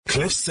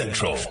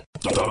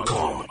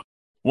CliffCentral.com.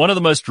 One of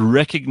the most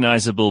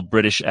recognizable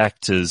British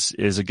actors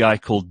is a guy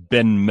called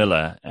Ben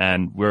Miller,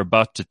 and we're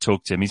about to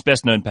talk to him. He's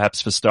best known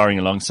perhaps for starring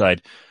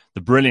alongside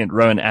the brilliant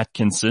Rowan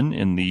Atkinson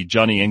in the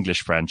Johnny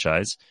English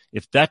franchise.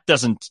 If that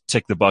doesn't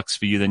tick the box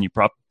for you, then you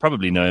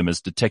probably know him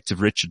as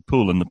Detective Richard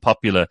Poole in the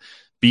popular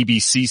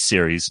BBC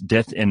series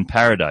Death in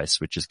Paradise,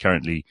 which is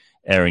currently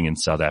airing in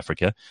South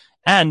Africa.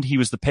 And he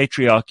was the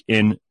patriarch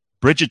in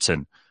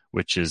Bridgerton,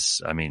 which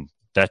is,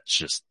 that's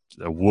just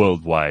a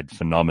worldwide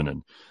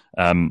phenomenon.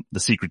 The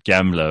Secret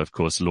Gambler, of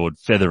course, Lord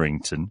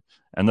Featherington.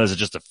 And those are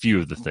just a few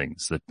of the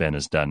things that Ben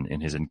has done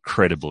in his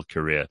incredible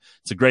career.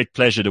 It's a great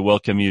pleasure to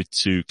welcome you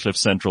to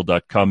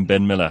CliffCentral.com.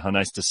 Ben Miller, how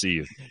nice to see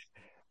you.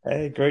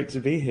 Hey, great to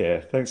be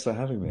here. Thanks for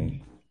having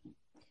me.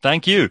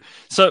 Thank you.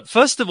 So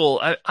first of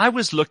all, I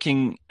was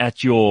looking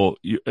at your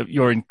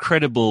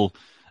incredible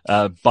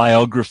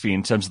biography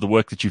in terms of the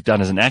work that you've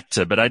done as an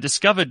actor, but I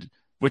discovered,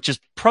 which is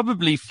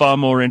probably far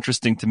more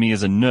interesting to me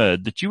as a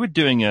nerd, that you were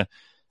doing a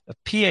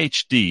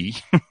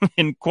PhD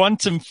in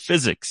quantum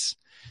physics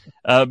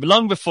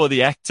long before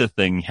the actor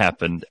thing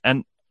happened.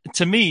 And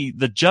to me,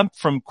 the jump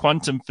from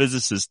quantum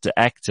physicist to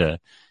actor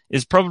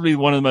is probably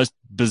one of the most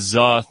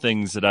bizarre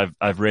things that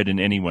I've read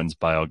in anyone's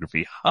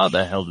biography. How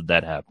the hell did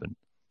that happen?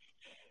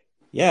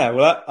 Yeah,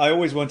 well, I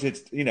always wanted,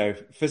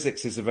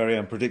 physics is a very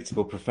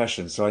unpredictable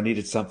profession, so I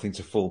needed something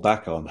to fall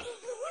back on.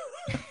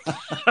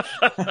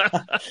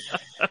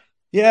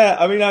 Yeah,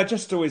 I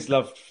just always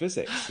loved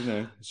physics,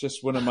 It's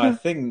just one of my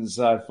things.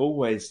 I've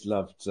always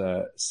loved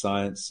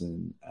science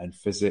and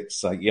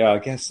physics. I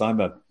guess I'm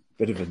a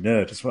bit of a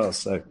nerd as well.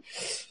 So,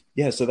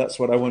 so that's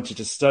what I wanted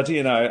to study.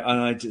 And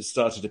I just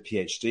started a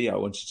PhD. I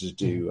wanted to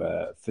do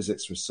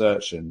physics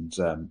research, and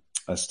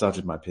I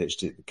started my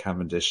PhD at the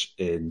Cavendish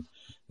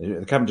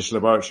the Cavendish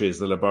Laboratory is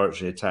the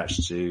laboratory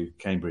attached to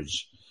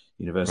Cambridge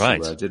University, right,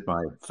 where I did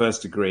my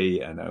first degree,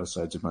 and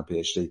also I did my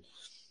PhD.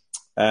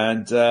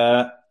 And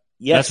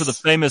yes,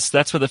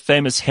 that's where the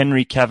famous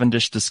Henry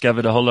Cavendish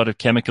discovered a whole lot of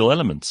chemical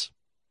elements.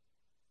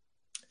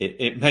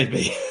 It may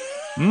be.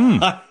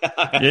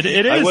 It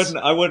is.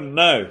 I wouldn't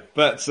know,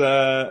 but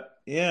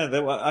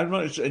I'm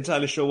not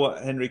entirely sure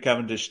what Henry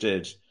Cavendish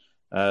did.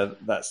 I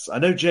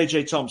know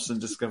J.J. Thomson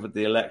discovered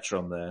the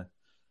electron there.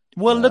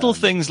 Well, little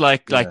things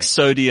like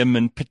sodium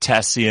and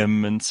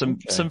potassium and some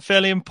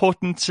fairly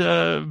important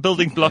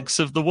building blocks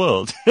of the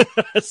world.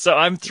 So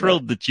I'm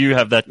thrilled that you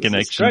have that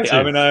connection too.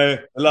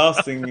 The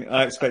last thing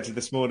I expected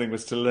this morning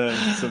was to learn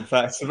some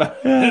facts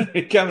about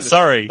Henry Cavendish.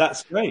 Sorry.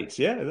 That's great.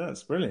 Yeah,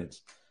 that's brilliant.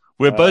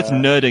 We're both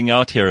nerding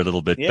out here a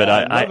little bit, but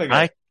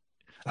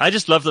I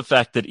just love the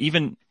fact that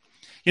even,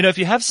 if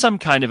you have some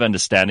kind of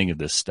understanding of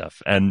this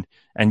stuff,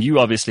 and you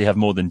obviously have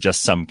more than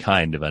just some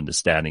kind of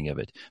understanding of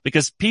it,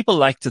 because people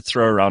like to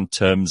throw around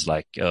terms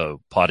like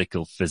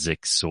particle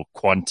physics or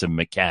quantum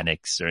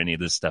mechanics or any of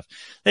this stuff.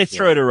 They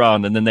throw it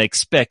around and then they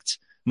expect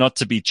not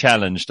to be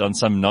challenged on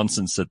some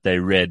nonsense that they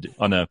read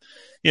on a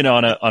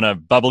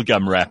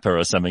bubblegum wrapper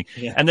or something.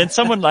 Yeah. And then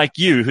someone like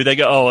you, who they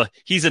go, oh,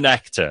 he's an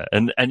actor.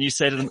 And you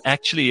say to them,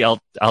 actually,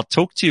 I'll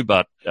talk to you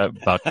about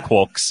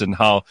quarks and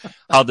how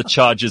the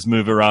charges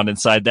move around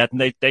inside that. And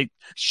they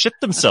shit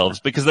themselves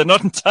because they're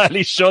not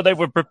entirely sure they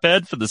were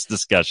prepared for this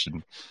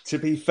discussion. To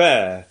be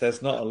fair,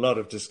 there's not a lot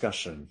of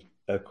discussion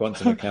of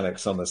quantum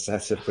mechanics on the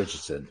set of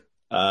Bridgerton.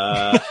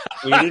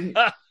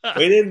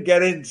 We didn't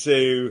get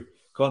into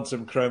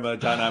quantum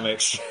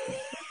chromodynamics.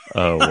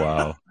 Oh,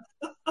 wow.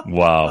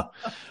 Wow.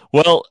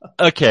 Well,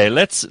 okay,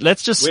 let's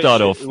just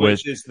start off with,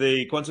 which is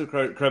the quantum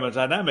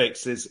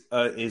chromodynamics is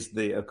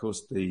of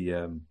course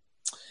the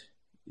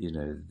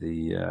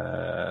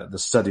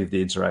study of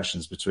the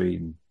interactions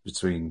between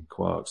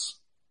quarks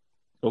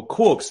or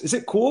quarks. Is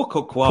it quark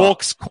or quark?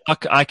 Quarks,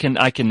 quark. I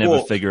can never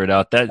figure it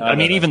out.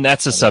 Even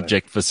that's a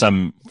subject for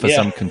some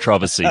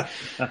controversy.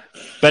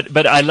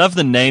 But I love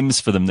the names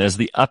for them. There's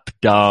the up,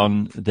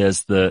 down.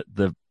 There's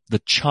the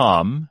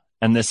charm.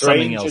 And there's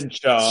strange something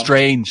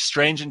else.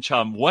 Strange and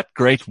charm. What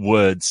great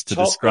words to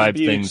describe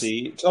things.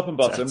 Top and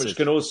bottom,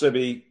 can also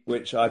be,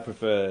 which I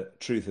prefer,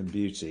 truth and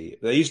beauty.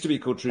 They used to be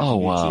called truth and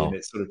beauty, and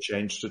it's sort of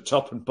changed to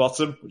top and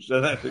bottom, which I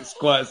don't think is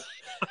quite as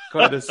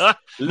lyrical.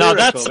 Now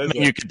that's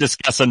something you could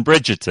discuss on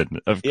Bridgerton,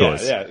 of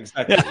course. Yeah,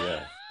 exactly.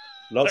 Yeah.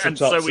 Lots of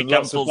tops and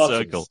lots of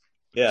bottoms. Circle.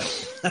 Yeah.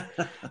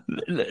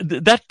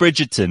 That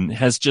Bridgerton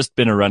has just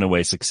been a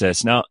runaway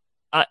success. Now,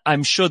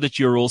 I'm sure that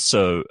you're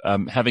also,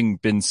 having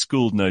been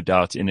schooled, no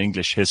doubt, in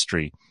English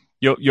history,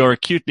 you're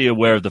acutely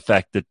aware of the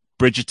fact that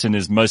Bridgerton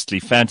is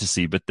mostly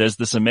fantasy, but there's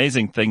this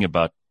amazing thing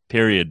about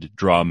period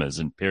dramas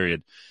and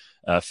period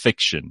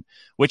fiction,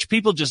 which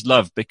people just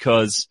love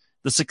because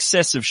the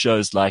success of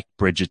shows like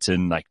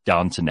Bridgerton, like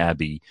Downton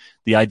Abbey,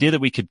 the idea that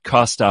we could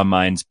cast our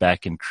minds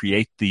back and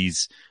create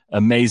these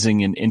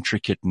amazing and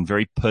intricate and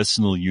very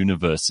personal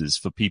universes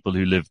for people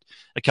who lived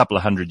a couple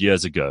of 100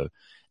 years ago,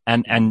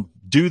 and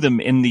do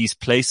them in these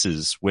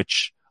places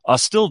which are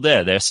still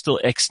there. They're still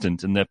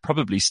extant, and they're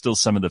probably still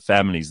some of the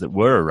families that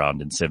were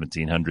around in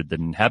 1700 that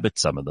inhabit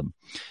some of them.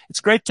 It's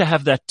great to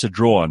have that to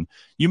draw on.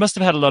 You must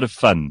have had a lot of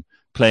fun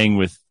playing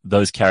with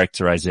those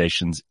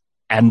characterizations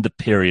and the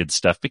period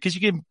stuff, because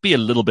you can be a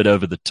little bit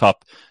over the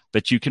top,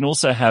 but you can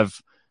also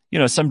have,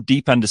 some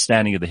deep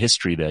understanding of the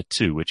history there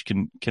too, which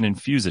can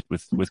infuse it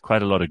with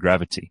quite a lot of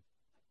gravity.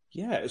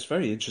 Yeah, it's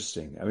very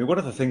interesting. I mean, one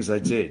of the things I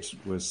did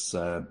was,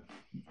 the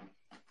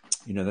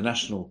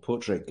National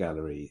Portrait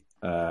Gallery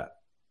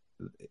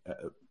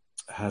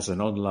has an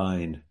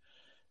online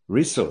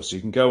resource.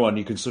 You can go on,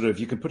 you can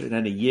put it in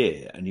any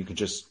year and you can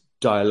just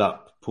dial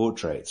up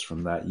portraits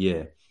from that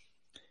year.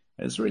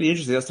 And it's really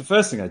interesting. That's the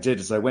first thing I did,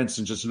 is I went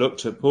and just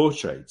looked at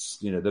portraits,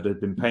 that had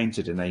been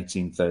painted in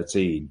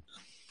 1813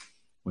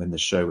 when the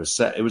show was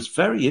set. It was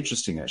very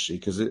interesting, actually,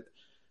 because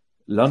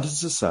London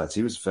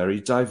society was very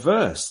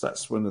diverse.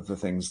 That's one of the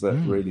things that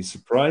really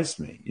surprised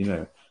me.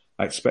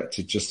 I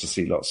expected just to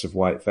see lots of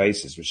white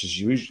faces, which is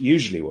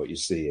usually what you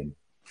see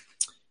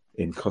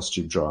in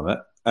costume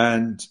drama.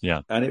 And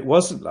it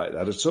wasn't like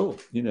that at all.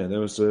 There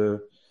was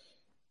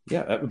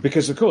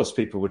because of course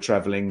people were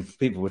traveling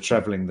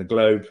the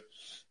globe.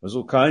 There was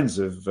all kinds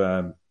of,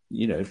 the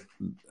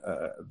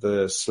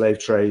slave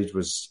trade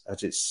was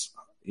at its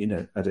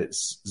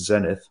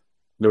zenith.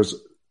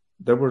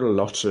 There were a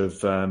lot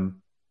of,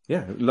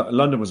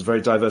 London was a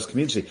very diverse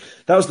community.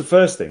 That was the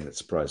first thing that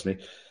surprised me.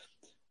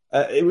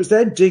 It was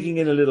then digging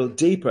in a little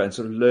deeper and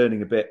sort of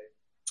learning a bit,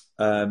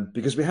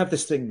 because we have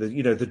this thing that,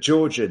 the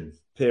Georgian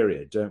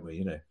period, don't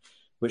we?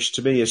 Which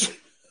to me is,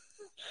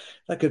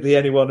 that could be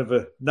any one of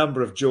a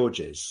number of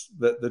Georges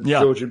that the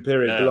Georgian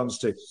period belongs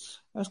to.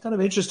 That's kind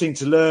of interesting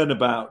to learn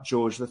about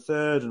George III.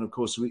 And of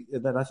course,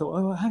 then I thought,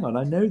 oh, hang on,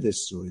 I know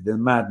this story, the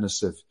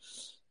madness of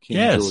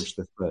King George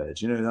III.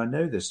 I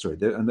know this story.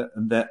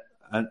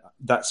 And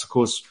that's, of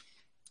course,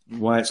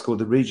 why it's called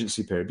the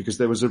Regency period, because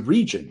there was a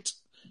regent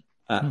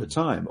at the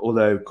time,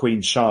 although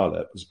Queen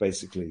Charlotte was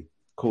basically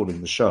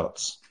calling the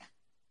shots.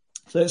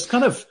 So it's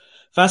kind of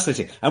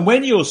fascinating. And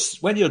when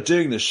you're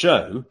doing the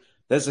show,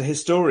 there's a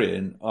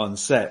historian on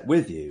set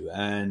with you,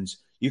 and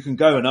you can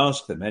go and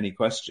ask them any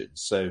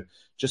questions. So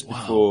just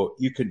before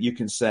you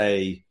can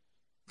say,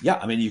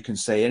 you can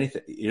say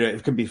anything.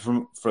 It can be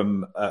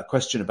from a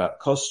question about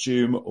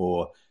costume,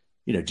 or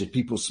did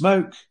people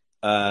smoke?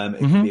 It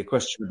can be a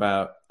question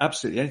about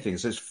absolutely anything.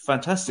 So it's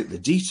fantastic, the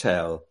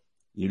detail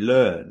you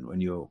learn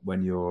when you're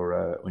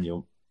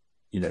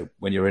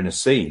in a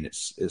scene.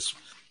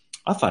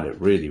 I find it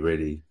really,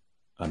 really.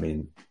 I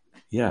find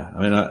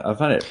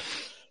it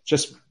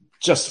just.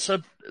 So,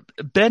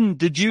 Ben,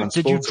 did you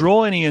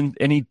draw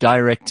any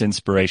direct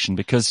inspiration?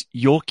 Because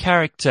your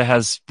character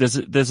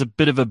there's a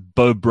bit of a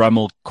Beau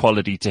Brummel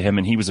quality to him,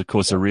 and he was, of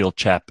course, a real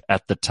chap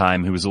at the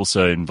time who was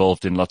also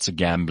involved in lots of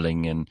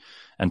gambling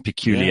and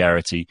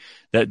peculiarity.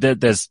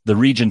 There's the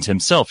regent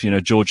himself,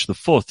 George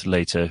IV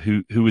later,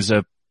 who was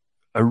a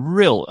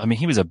real,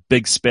 he was a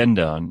big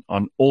spender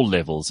on all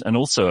levels, and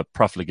also a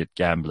profligate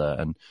gambler,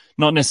 and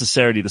not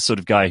necessarily the sort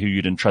of guy who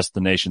you'd entrust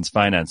the nation's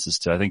finances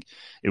to. I think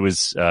it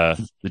was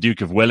the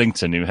Duke of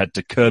Wellington who had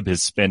to curb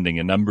his spending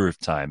a number of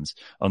times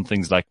on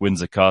things like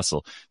Windsor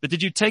Castle. But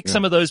did you take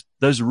some of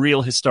those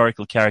real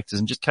historical characters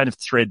and just kind of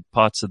thread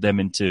parts of them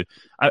into,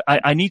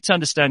 I need to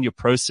understand your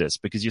process,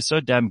 because you're so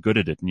damn good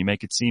at it and you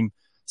make it seem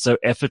so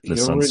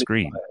effortless on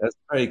screen. That's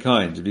very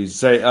kind of you to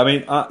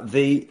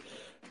say.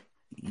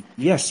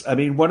 Yes,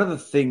 one of the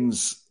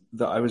things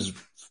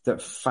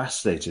that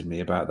fascinated me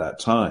about that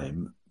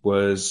time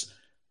was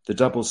the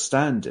double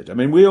standard.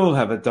 We all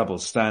have a double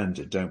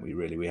standard, don't we,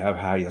 really? We have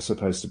how you're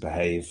supposed to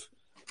behave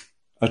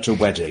at a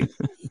wedding,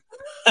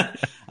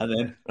 and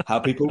then how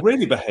people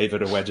really behave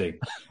at a wedding.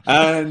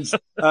 And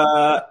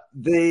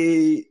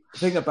the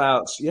thing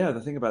about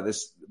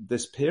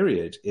this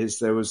period is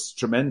there was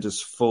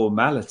tremendous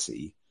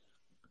formality,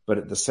 but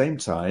at the same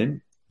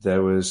time,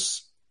 there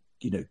was,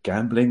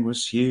 gambling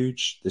was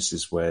huge. This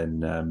is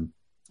when,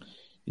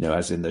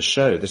 as in the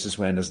show, this is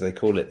when, as they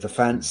call it, the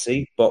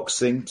fancy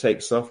boxing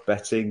takes off,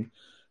 betting.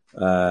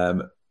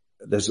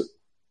 There's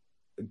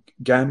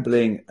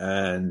gambling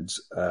and,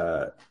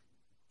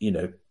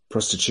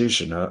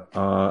 prostitution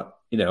are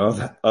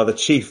the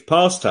chief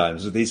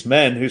pastimes of these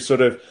men who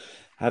sort of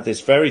have this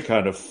very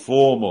kind of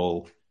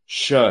formal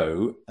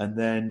show, and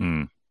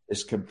then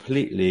this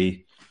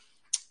completely,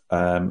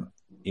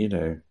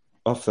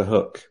 off the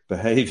hook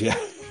behavior.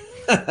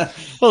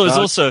 Well, there's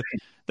also,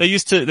 they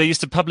used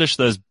to publish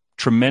those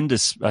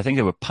tremendous, I think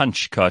they were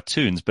Punch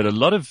cartoons, but a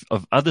lot of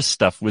other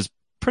stuff was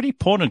pretty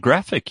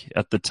pornographic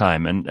at the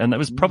time. And that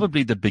was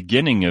probably the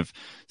beginning of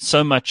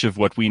so much of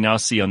what we now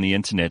see on the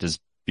internet as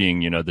being,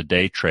 the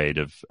day trade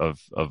of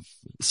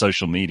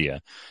social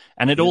media.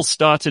 And it all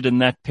started in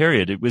that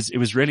period. It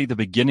was really the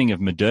beginning of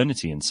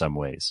modernity in some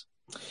ways.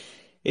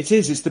 It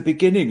is. It's the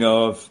beginning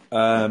of,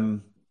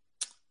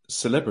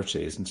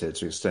 celebrity, isn't it,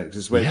 to an extent?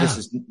 Because this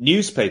is,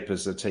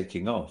 newspapers are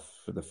taking off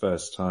for the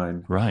first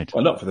time. Right.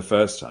 Well, not for the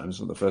first time. It's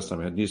not the first time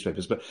we had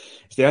newspapers, but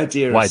it's the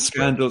idea of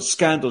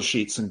scandal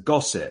sheets and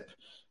gossip,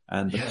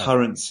 and the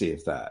currency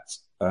of that.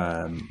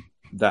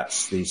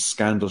 That's the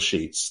scandal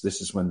sheets. This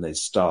is when they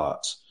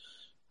start.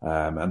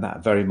 And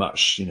that very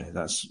much,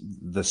 that's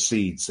the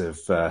seeds of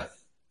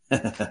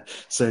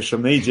social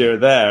media are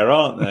there,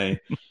 aren't they?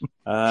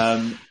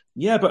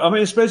 Yeah, but I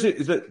mean, I suppose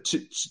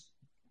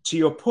to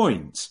your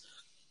point,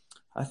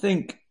 I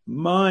think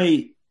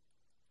I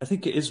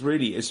think it is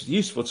really it's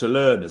useful to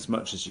learn as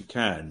much as you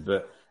can,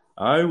 but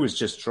I always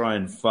just try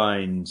and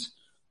find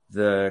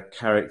the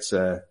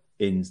character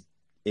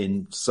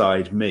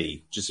inside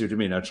me. Do you see what I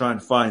mean? I try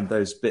and find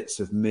those bits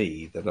of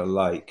me that are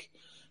like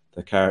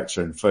the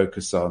character and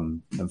focus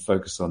on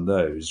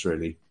those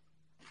really.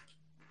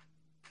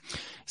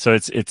 So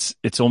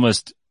it's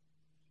almost,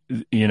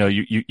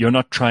 you're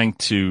not trying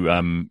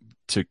to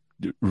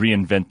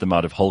reinvent them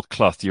out of whole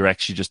cloth. You're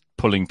actually just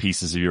pulling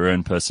pieces of your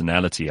own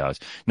personality out.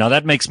 Now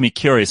that makes me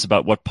curious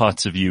about what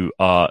parts of you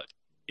are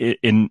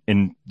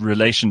in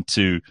relation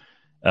to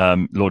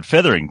Lord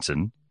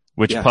Featherington,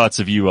 which parts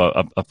of you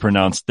are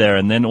pronounced there.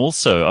 And then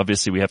also,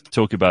 obviously, we have to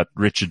talk about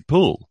Richard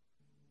Poole.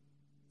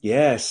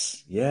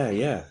 Yes.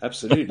 Yeah,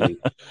 absolutely.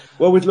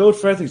 Well, with Lord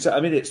Featherington,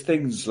 I mean, it's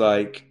things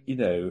like, he's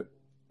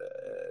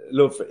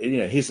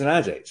an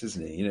addict,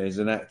 isn't he? He's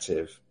an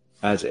active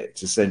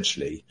addict,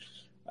 essentially.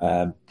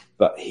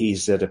 But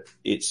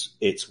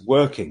it's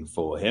working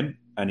for him,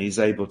 and he's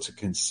able to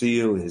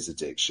conceal his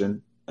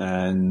addiction.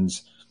 And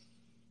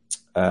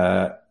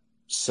I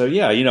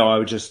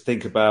would just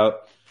think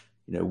about,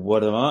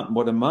 what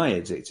am I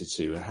addicted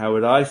to, and how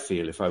would I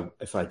feel if I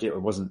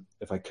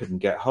couldn't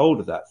get hold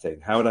of that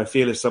thing? How would I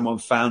feel if someone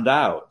found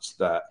out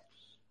that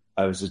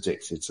I was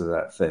addicted to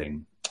that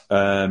thing?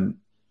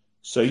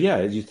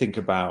 You think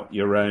about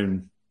your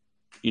own,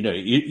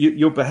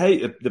 your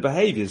behavior. The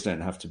behaviors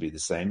don't have to be the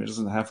same. It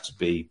doesn't have to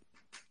be,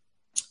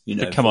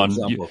 come on,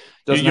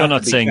 you're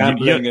not saying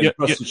gambling and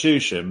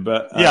prostitution,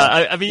 but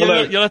I mean,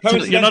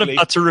 you're not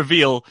about to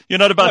reveal. You're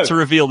not about to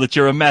reveal that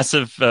you're a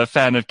massive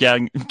fan of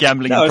gambling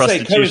and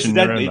prostitution.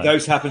 Coincidentally,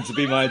 those happen to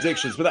be my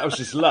addictions, but that was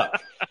just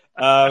luck.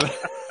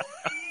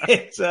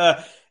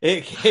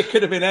 It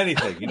could have been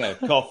anything,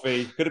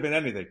 coffee, could have been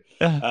anything.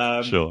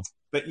 Sure.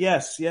 But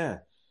yes, yeah.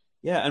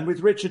 And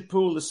with Richard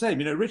Poole, the same.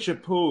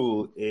 Richard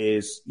Poole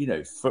is,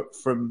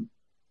 from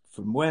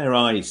where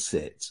I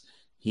sit,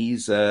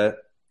 he's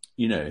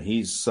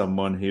he's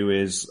someone who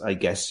is, I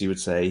guess you would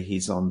say,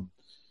 he's on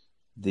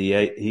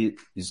he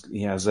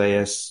has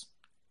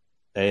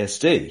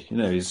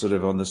ASD. He's sort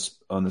of on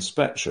the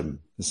spectrum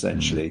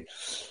essentially.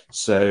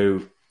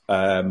 So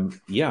I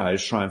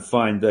just try and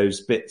find those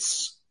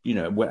bits.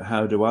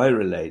 How do I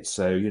relate?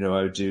 So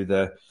I would do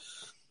the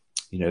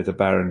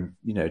Baron,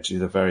 do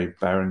the very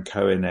Baron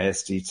Cohen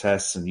ASD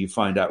tests, and you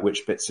find out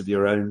which bits of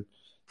your own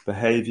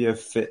behavior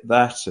fit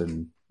that.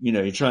 And,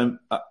 you try and,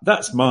 I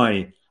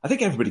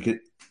think everybody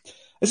could,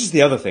 this is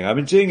the other thing. I've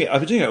been doing it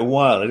a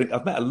while.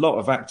 I've met a lot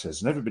of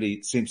actors, and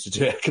everybody seems to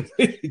do it a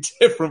completely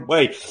different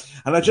way.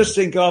 And I just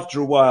think after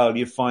a while,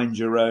 you find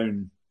your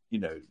own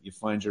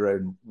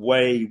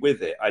way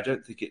with it. I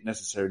don't think it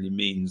necessarily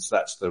means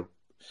that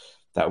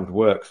would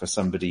work for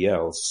somebody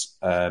else.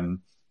 But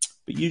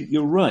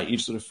you're right. You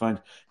sort of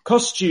find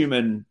costume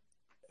and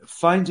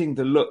finding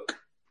the look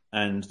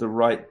and the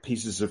right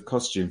pieces of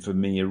costume for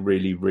me are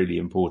really, really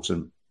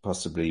important,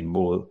 possibly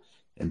more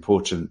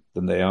important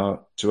than they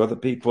are to other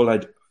people.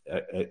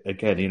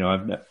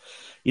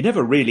 You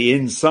never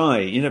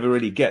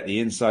really get the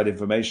inside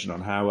information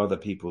on how other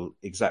people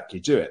exactly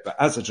do it. But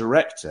as a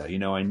director,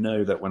 I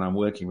know that when I'm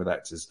working with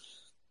actors,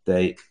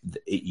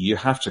 you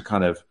have to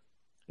kind of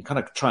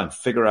try and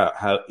figure out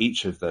how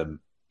each of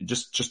them,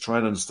 just try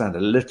and understand a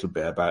little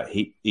bit about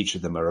each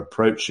of them are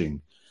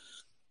approaching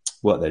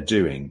what they're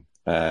doing,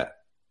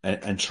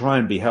 and try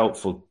and be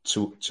helpful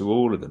to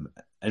all of them.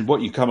 And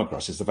what you come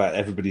across is the fact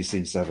everybody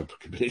seems to have a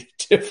completely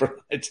different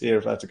idea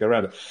of how to go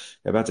about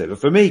it. But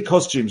for me,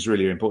 costume's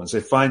really important.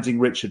 So finding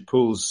Richard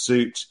Poole's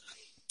suit,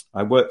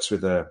 I have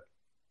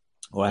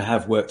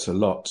worked a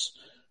lot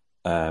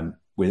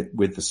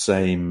with the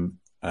same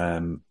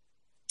guy,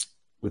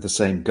 with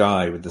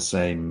the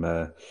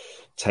same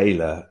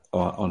tailor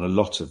on a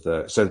lot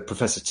of so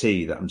Professor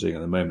T that I'm doing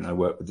at the moment, I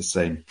work with the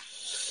same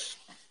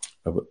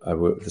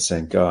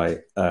guy,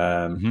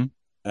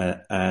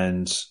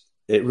 and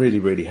it really,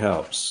 really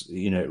helps.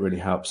 It really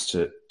helps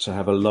to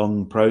have a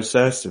long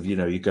process of,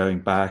 you're going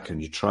back and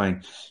you're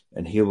trying,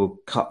 and he will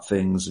cut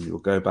things and you'll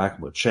go back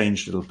and we'll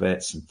change little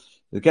bits, and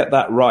to get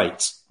that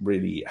right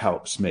really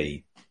helps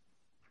me.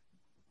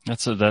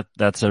 That's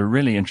a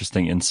really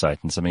interesting insight,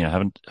 and something I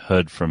haven't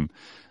heard from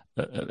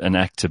an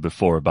actor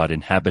before, about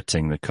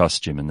inhabiting the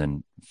costume and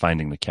then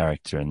finding the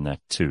character in that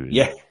too.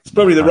 Yeah, it's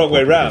probably the wrong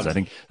way around. I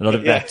think a lot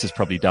of actors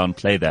probably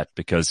downplay that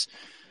because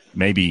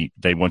maybe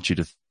they want you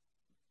to.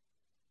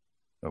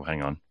 Oh,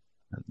 hang on.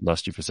 I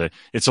lost you for a second.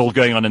 It's all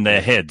going on in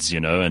their heads,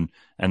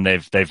 and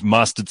they've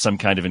mastered some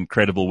kind of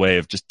incredible way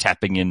of just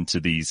tapping into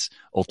these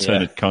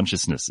alternate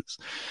consciousnesses.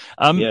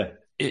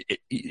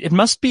 It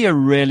must be a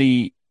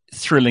really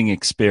thrilling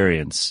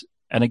experience.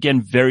 And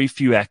again, very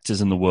few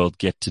actors in the world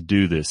get to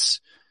do this,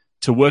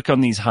 to work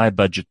on these high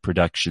budget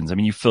productions. I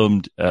mean, you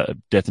filmed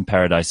Death in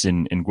Paradise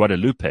in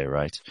Guadalupe,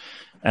 right?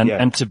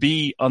 And to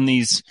be on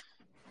these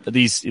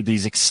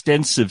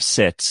extensive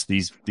sets,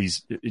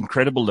 these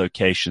incredible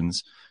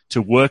locations,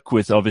 to work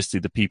with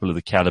obviously the people of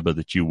the caliber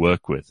that you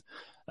work with.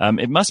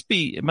 It must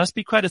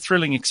be quite a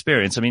thrilling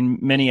experience. I mean,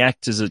 many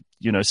actors are,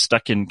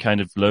 stuck in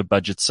kind of low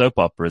budget soap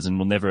operas and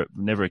will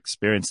never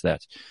experience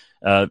that.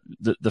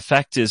 The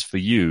fact is for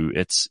you,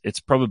 it's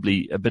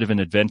probably a bit of an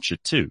adventure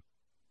too.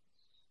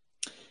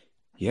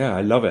 Yeah,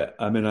 I love it.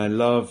 I mean, I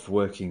love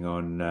working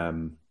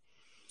on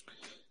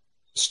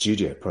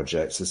studio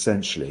projects,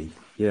 essentially.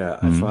 Yeah,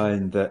 I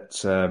find that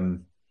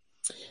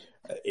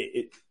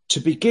to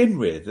begin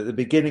with, at the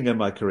beginning of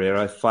my career,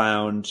 I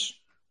found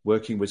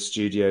working with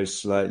studios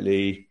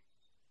slightly,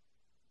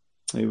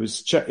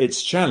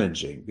 it's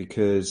challenging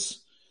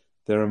because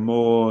there are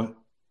more,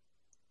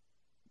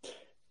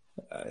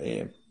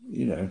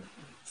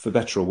 for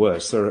better or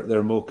worse, there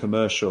are more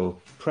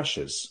commercial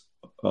pressures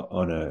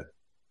on a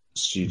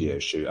studio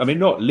shoot. I mean,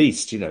 not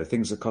least,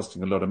 things are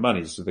costing a lot of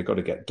money, so they've got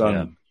to get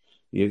done.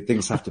 Yeah.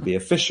 Things have to be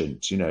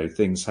efficient,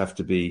 things have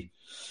to be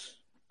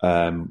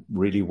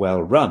really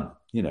well run,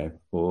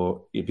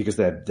 or because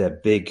they're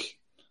big.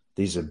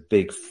 These are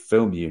big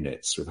film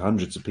units with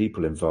hundreds of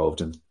people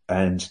involved,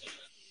 and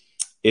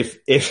if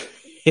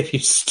you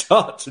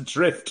start to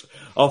drift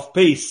off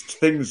piste,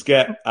 things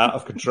get out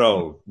of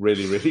control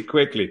really, really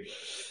quickly.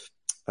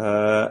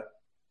 And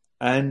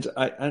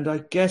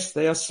I guess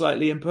they are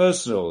slightly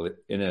impersonal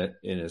in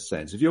a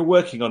sense. If you're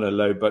working on a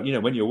low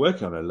budget, when you're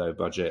working on a low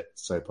budget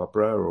soap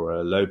opera or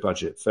a low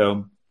budget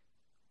film,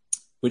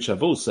 which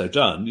I've also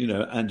done,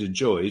 and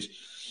enjoyed,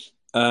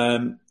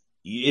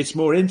 it's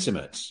more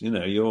intimate.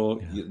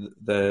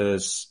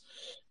 There's,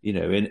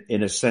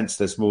 in a sense,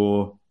 there's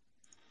more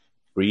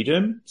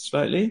freedom,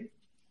 slightly.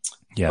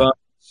 Yeah.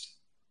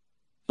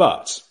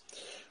 But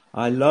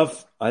I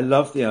love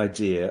the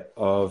idea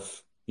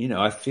of,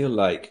 I feel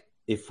like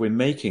if we're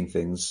making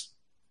things,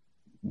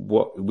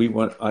 what we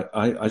want,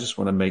 I just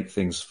want to make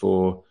things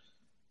for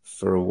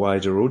a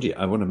wider audience.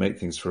 I want to make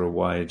things for a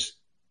wide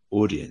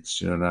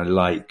audience, and I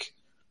like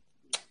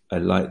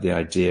the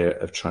idea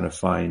of trying to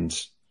find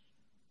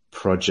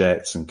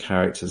projects and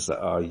characters that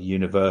are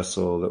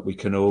universal, that we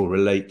can all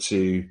relate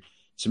to.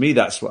 To me,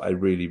 that's what I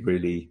really,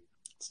 really,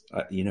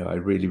 I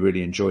really,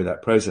 really enjoy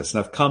that process.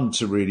 And I've come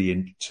to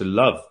really to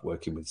love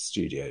working with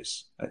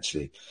studios,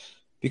 actually,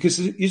 because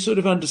you sort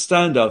of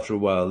understand after a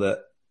while that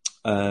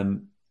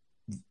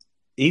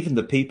even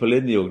the people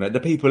in the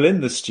people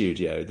in the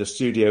studio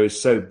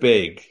is so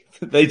big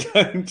that they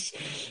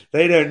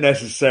don't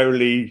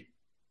necessarily,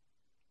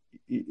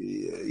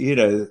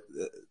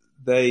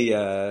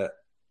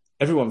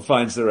 everyone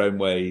finds their own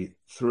way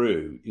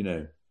through,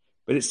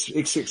 but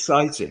it's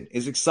exciting.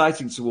 It's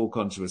exciting to walk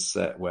onto a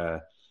set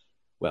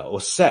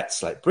or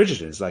sets like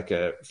Bridgerton is like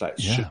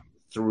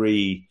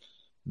three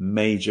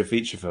major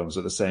feature films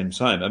at the same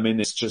time. I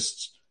mean, it's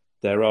just,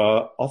 there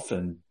are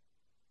often,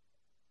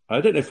 I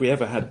don't know if we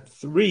ever had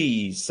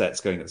 3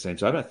 sets going at the same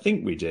time. I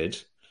think we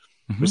did.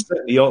 Mm-hmm. We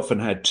certainly often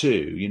had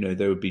 2.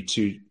 There would be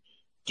 2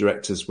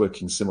 directors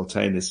working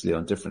simultaneously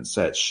on different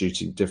sets,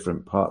 shooting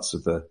different parts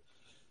of the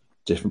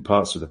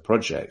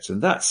project.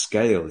 And that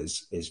scale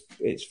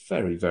it's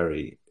very,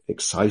 very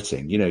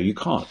exciting. You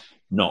can't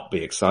not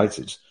be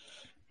excited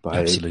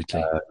by,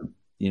 absolutely.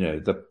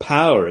 The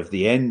power of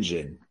the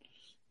engine,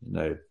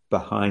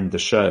 behind the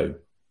show.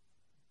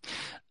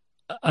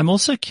 I'm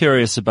also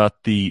curious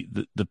about the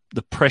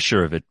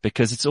pressure of it,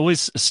 because it's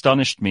always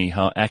astonished me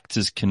how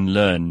actors can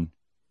learn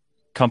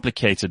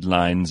complicated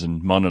lines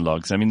and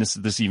monologues. I mean,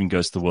 this even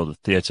goes to the world of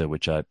theater,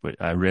 which I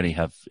really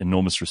have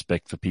enormous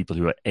respect for people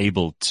who are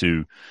able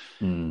to,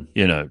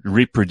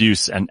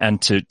 reproduce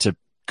and to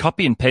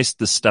copy and paste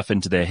this stuff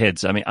into their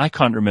heads. I mean, I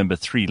can't remember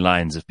 3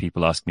 lines if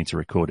people ask me to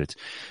record it.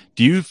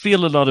 Do you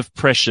feel a lot of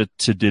pressure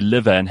to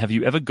deliver? And have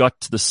you ever got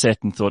to the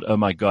set and thought, oh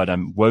my God,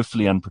 I'm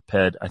woefully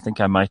unprepared. I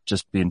think I might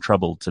just be in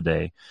trouble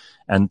today.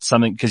 And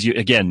something, because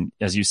again,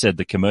 as you said,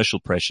 the commercial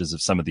pressures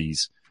of some of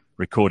these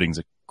recordings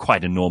are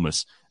quite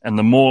enormous. And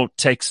the more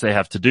takes they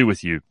have to do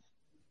with you,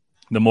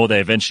 the more they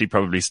eventually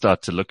probably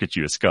start to look at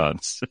you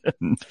askance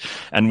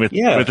and with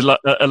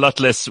a lot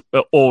less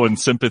awe and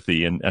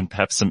sympathy and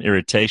perhaps some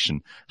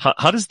irritation.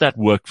 How does that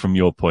work from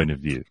your point of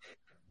view?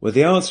 Well,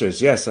 the answer is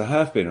yes. I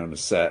have been on a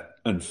set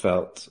and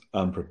felt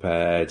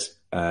unprepared,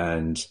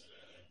 and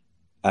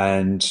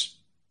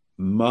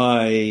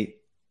my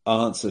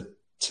answer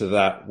to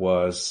that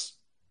was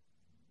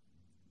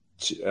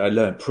I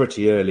learned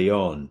pretty early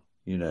on,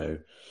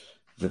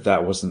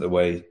 that wasn't the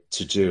way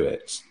to do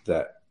it,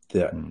 that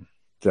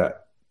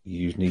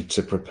you need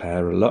to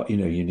prepare a lot, you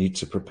need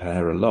to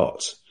prepare a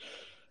lot.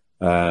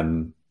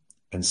 And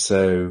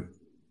so,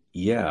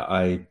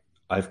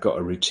 I've got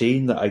a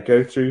routine that I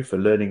go through for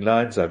learning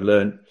lines. I've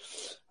learned,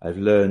 I've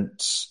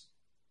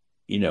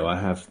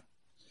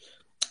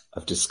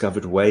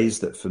discovered ways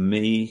that for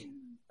me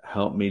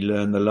help me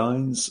learn the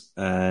lines,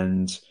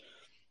 and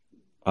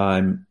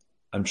I'm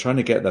trying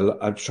to get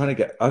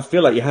I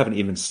feel like you haven't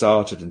even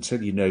started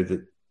until you know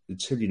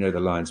the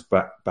lines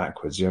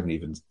backwards. You haven't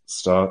even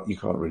you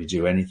can't really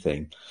do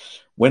anything.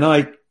 When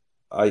I'm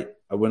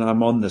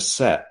on the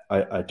set,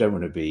 I don't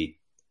want to be,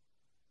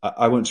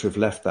 I want to have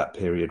left that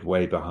period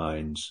way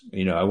behind.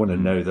 I want to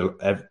know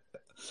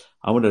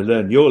I want to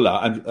learn your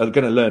line. I'm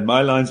going to learn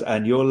my lines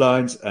and your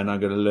lines, and I'm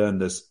going to learn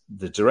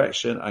the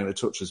direction. I'm going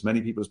to talk to as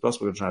many people as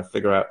possible. I'm going to try and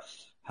figure out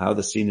how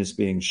the scene is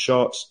being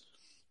shot.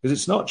 Because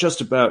it's not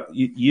just about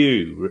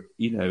you,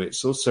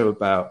 it's also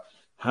about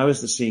how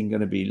is the scene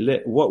going to be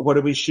lit? What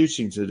are we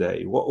shooting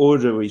today? What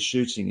order are we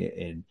shooting it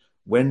in?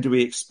 When do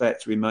we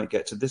expect we might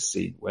get to this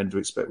scene? When do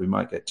we expect we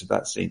might get to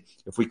that scene?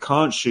 If we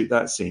can't shoot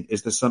that scene,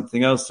 is there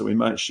something else that we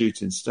might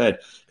shoot instead?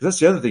 Because that's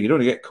the other thing. You don't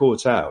want to get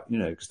caught out,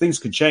 because things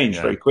can change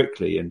very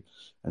quickly, and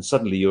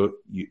suddenly you're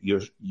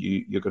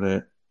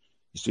gonna.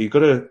 So you've got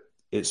to.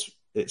 It's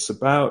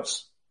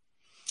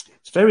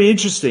very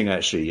interesting,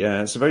 actually.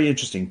 Yeah, it's a very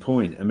interesting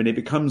point. I mean, it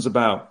becomes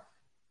about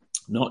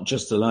not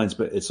just the lines,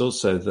 but it's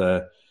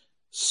also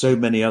so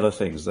many other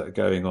things that are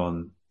going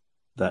on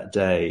that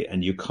day,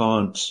 and you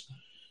can't.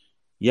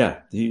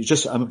 Yeah,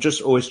 I'm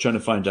just always trying to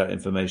find out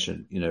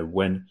information.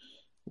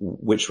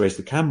 Which way is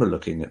the camera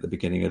looking at the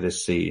beginning of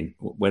this scene?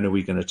 When are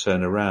we going to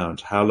turn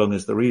around? How long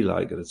is the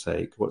relight going to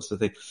take? What's the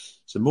thing?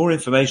 So the more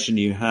information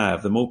you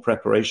have, the more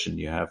preparation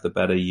you have, the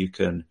better you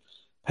can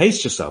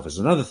pace yourself is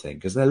another thing,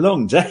 because they're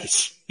long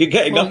days. You're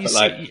getting up at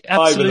like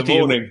 5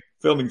 a.m,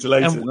 filming till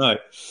late at night.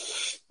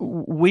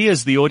 We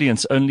as the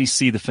audience only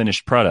see the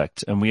finished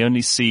product, and we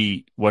only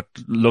see what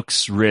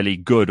looks really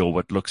good or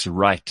what looks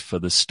right for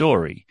the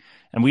story.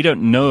 And we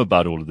don't know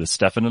about all of this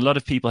stuff. And a lot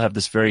of people have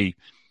this very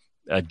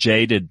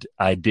jaded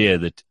idea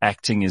that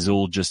acting is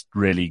all just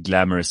really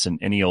glamorous and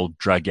any old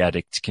drug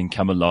addict can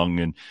come along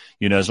and,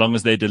 as long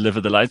as they deliver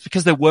the lines,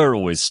 because there were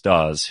always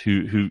stars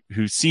who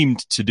seemed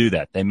to do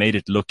that. They made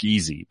it look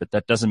easy, but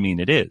that doesn't mean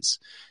it is.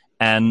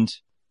 And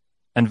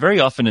very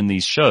often in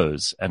these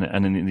shows and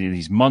in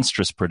these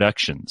monstrous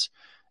productions,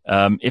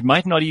 it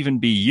might not even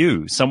be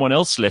you. Someone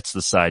else lets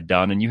the side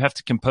down and you have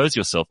to compose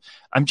yourself.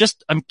 I'm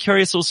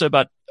curious also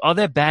about, are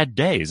there bad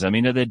days? I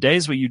mean, are there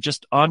days where you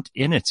just aren't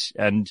in it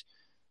and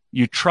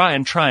you try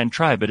and try and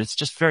try, but it's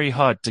just very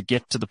hard to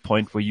get to the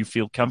point where you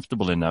feel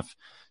comfortable enough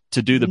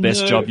to do the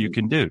best job you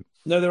can do?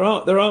 No, there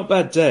aren't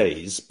bad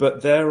days,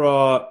 but there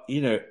are,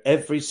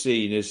 every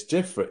scene is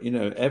different.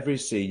 Every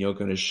scene you're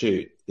going to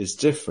shoot is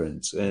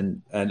different.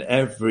 And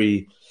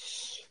every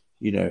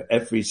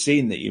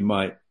scene that you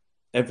might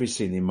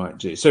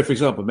do. So for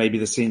example, maybe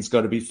the scene's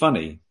got to be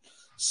funny.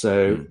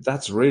 So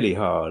that's really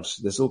hard.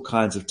 There's all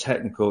kinds of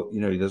technical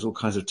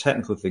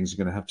things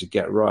you're going to have to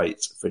get right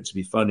for it to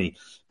be funny.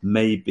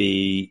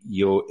 Maybe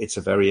it's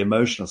a very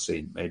emotional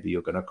scene. Maybe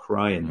you're going to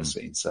cry in the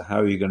scene. So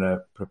how are you going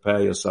to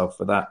prepare yourself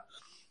for that?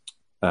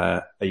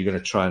 Are you going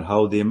to try and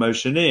hold the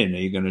emotion in? Are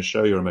you going to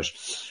show your emotion?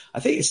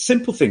 I think it's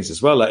simple things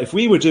as well. Like if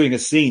we were doing a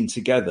scene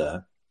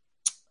together,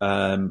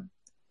 who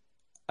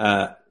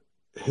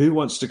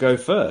wants to go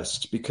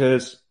first?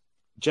 Because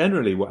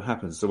generally what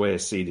happens, the way a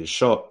scene is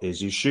shot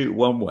is you shoot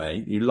one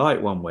way, you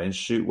light one way and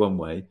shoot one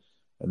way,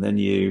 and then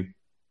you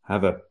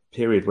have a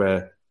period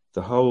where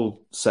the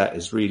whole set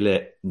is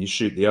relit and you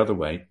shoot the other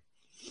way.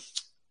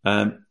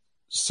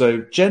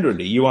 So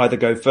generally you either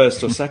go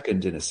first or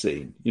second in a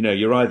scene.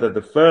 You're either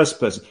the first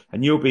person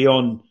and you'll be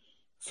on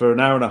for an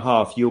hour and a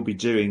half, you'll be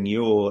doing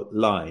your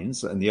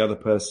lines and the other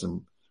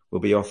person will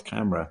be off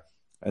camera,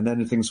 and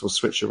then things will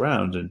switch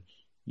around and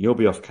you'll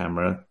be off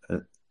camera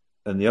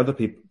and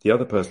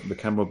the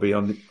camera will be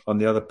on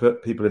the other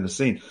people in the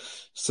scene.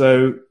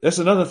 So that's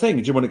another thing.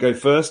 Do you want to go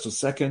first or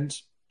second?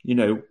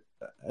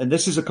 And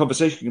this is a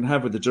conversation you can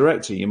have with the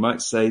director. You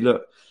might say,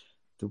 look,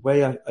 the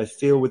way I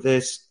feel with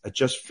this, I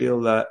just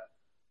feel that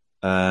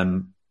I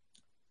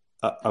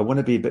want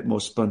to be a bit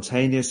more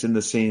spontaneous in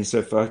the scene. So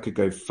if I could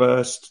go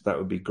first, that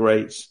would be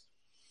great.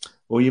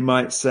 Or you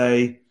might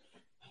say,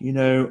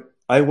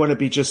 I want to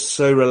be just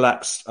so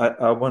relaxed.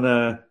 I want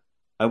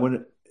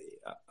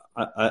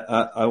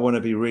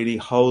to be really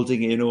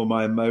holding in all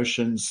my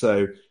emotions.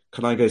 So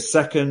can I go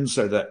second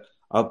so that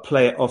I'll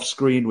play it off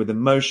screen with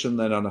emotion,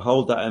 then I'll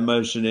hold that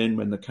emotion in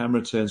when the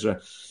camera turns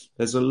around.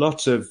 There's a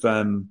lot of,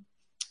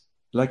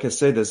 like I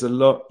say, there's a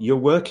lot you're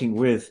working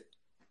with.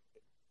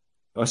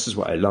 This is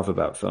what I love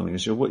about filming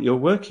is you're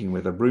working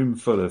with a room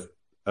full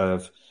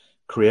of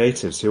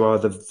creatives who are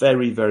the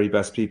very, very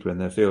best people in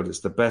their field.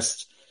 It's the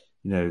best,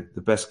 the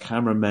best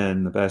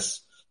cameramen, the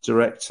best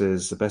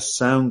directors, the best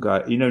sound guy,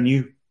 and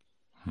you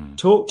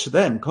talk to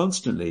them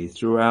constantly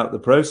throughout the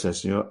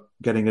process. You're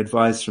getting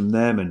advice from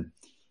them and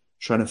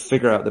trying to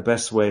figure out the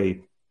best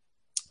way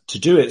to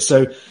do it.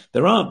 So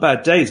there aren't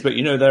bad days, but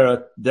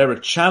there are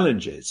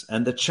challenges,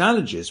 and the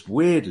challenges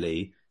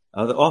weirdly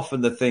are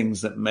often the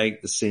things that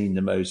make the scene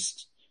the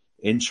most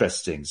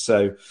interesting.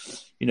 So,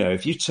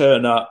 if you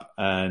turn up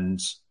and,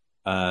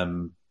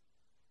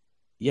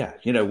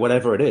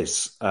 whatever it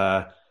is,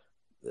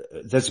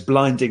 there's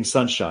blinding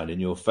sunshine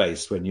in your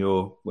face when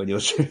you're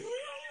doing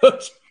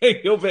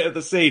your bit of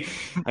the scene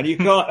and you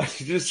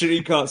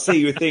can't see,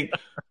 you think,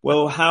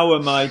 well,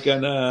 what am I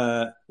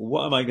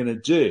gonna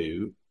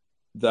do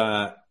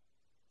that,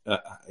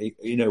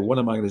 what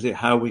am I going to do?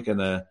 How are we going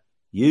to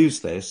use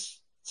this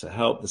to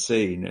help the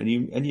scene?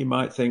 And you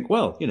might think,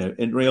 well,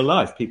 in real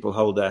life, people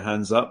hold their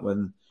hands up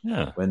when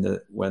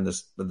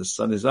the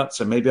sun is up.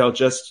 So maybe I'll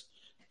just,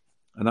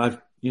 and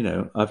I've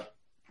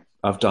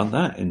I've done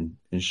that in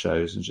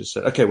shows and just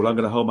said, okay, well, I'm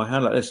going to hold my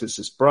hand like this.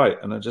 It's bright,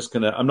 and I'm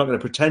not going to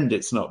pretend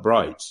it's not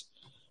bright.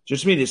 Do you know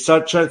what I mean? It's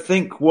trying to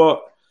think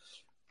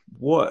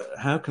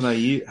how can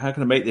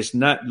I make this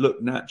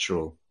look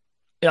natural?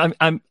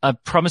 I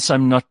promise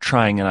I'm not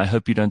trying, and I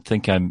hope you don't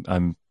think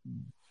I'm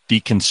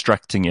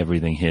deconstructing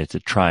everything here to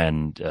try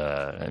and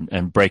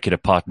break it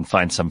apart and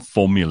find some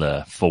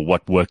formula for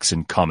what works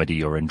in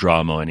comedy or in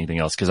drama or anything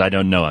else. Because I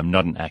don't know. I'm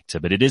not an actor,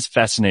 but it is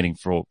fascinating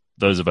for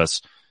those of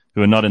us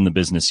who are not in the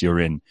business you're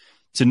in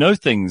to know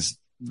things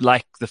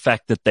like the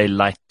fact that they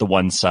light the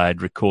one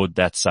side, record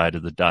that side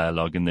of the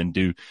dialogue, and then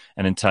do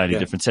an entirely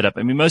different setup.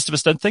 I mean, most of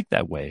us don't think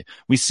that way.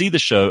 We see the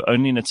show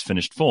only in its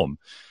finished form.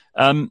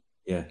 Can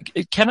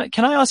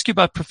I ask you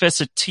about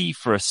Professor T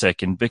for a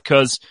second?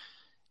 Because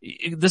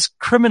this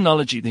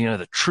criminology,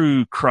 the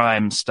true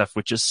crime stuff,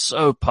 which is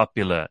so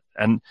popular,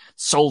 and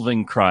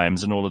solving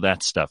crimes and all of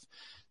that stuff,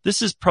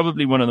 this is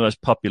probably one of the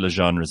most popular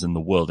genres in the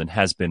world and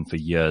has been for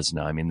years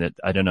now. I mean,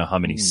 I don't know how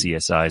many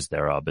CSIs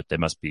there are, but there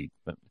must be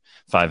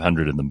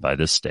 500 of them by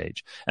this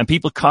stage. And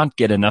people can't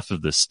get enough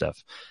of this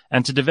stuff.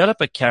 And to develop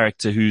a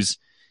character who's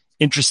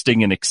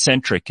interesting and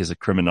eccentric as a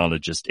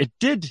criminologist,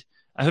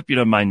 I hope you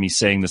don't mind me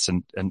saying this,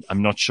 and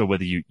I'm not sure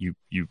whether you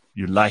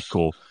like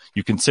or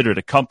you consider it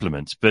a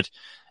compliment, but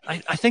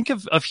I think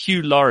of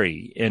Hugh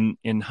Laurie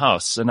in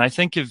House, and I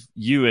think of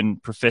you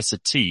and Professor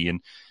T, and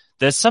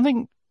there's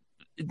something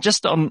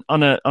just on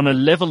a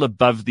level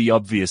above the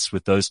obvious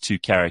with those two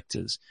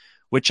characters,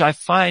 which I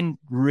find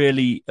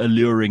really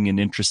alluring and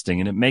interesting,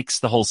 and it makes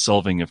the whole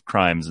solving of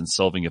crimes and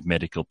solving of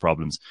medical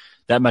problems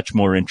that much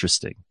more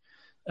interesting.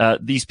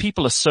 These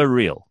people are so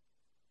real.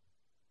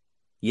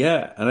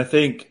 Yeah, and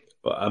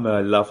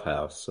I love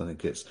House.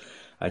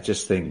 I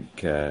just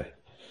think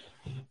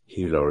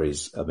Hugh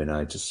Laurie's. I mean,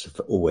 I just have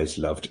always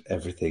loved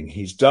everything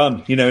he's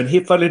done.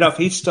 And funnily enough,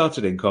 he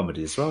started in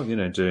comedy as well.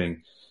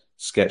 doing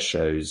sketch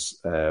shows.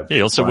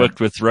 He also worked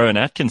with Rowan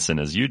Atkinson,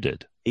 as you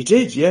did. He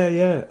did,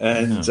 yeah.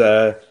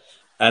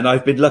 And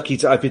I've been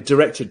lucky I've been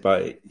directed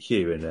by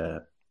Hugh in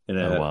a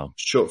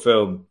short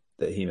film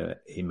that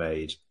he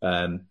made.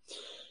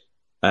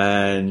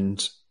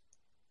 And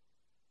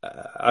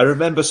I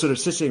remember sort of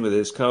sitting with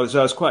his car. So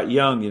I was quite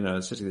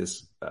young, sitting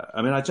this.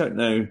 I mean, I don't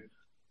know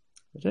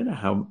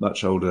how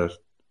much older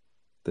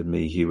than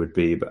me he would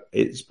be, but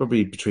it's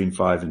probably between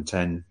 5 and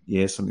 10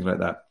 years, something like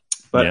that.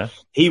 But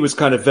he was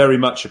kind of very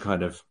much a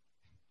kind of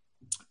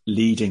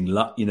leading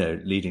light.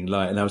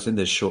 And I was in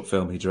this short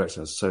film he directed.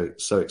 I was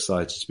so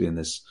excited to be in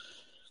this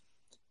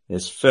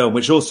film,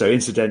 which also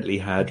incidentally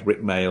had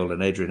Rick Mayall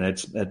and Adrian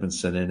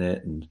Edmondson in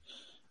it, and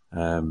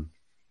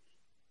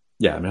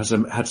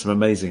had some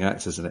amazing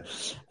actors in it.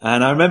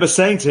 And I remember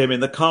saying to him in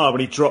the car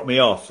when he dropped me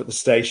off at the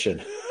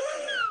station,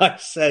 I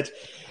said,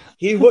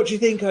 "Hugh, what do you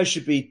think I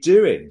should be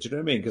doing?" Do you know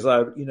what I mean? Because I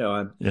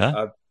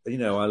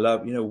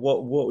love,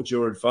 what would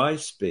your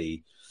advice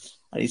be?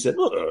 And he said,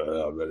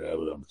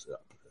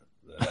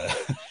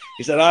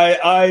 he said,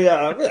 I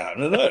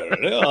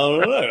don't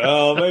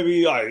know.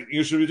 Maybe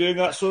you should be doing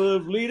that sort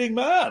of leading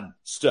man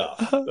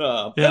stuff.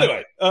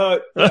 Anyway,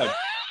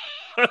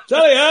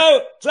 tally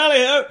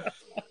ho.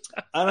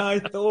 And I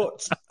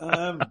thought,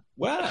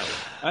 wow.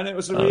 And it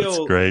was a real...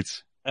 That's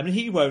great. I mean,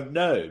 he won't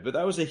know, but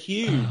that was a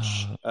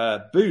huge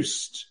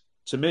boost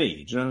to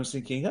me. Do you know, I was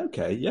thinking,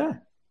 okay, yeah,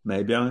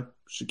 maybe I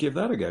should give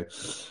that a go.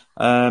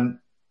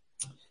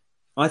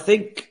 I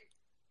think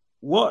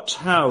what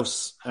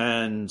House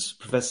and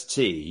Professor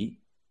T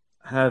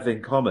have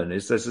in common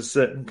is there's a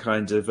certain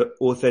kind of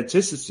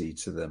authenticity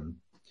to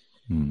them.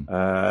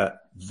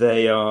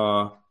 They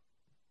are...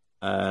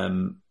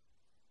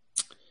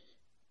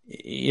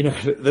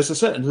 there's a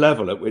certain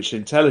level at which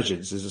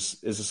intelligence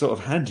is a sort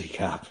of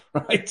handicap,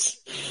 right?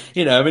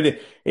 I mean,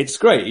 it's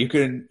great. You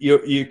can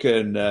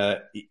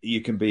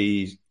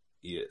be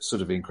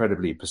sort of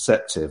incredibly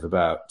perceptive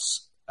about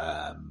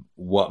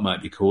what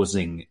might be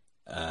causing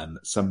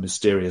some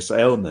mysterious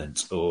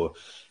ailment, or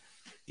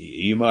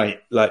you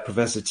might, like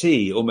Professor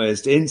T,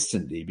 almost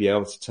instantly be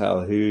able to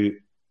tell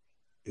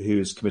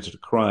who's committed a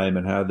crime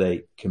and how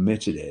they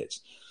committed it.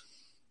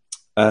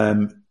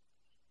 I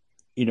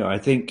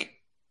think.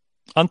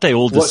 Aren't they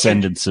all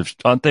descendants of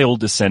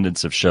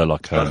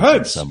Sherlock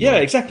Holmes? Yeah,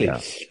 exactly.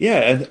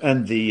 Yeah,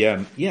 and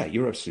the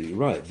you're absolutely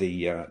right.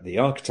 The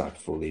archetype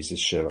of all these is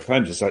Sherlock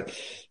Holmes. It's like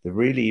the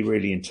really,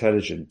 really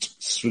intelligent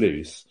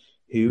sleuth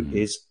who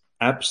is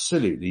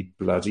absolutely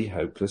bloody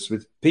hopeless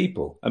with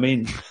people. I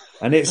mean,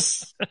 and it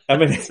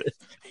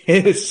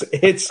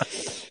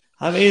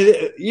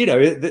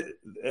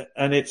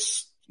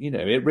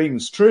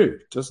rings true,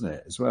 doesn't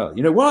it, as well?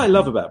 What I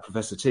love about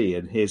Professor T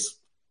and his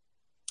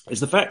is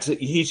the fact that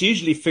he's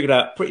usually figured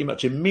out pretty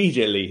much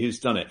immediately who's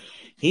done it.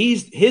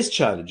 His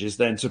challenge is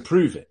then to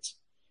prove it.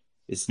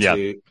 Is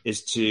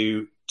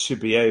to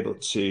be able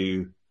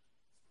to,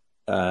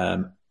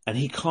 and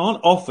he can't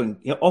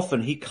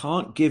often he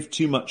can't give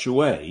too much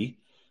away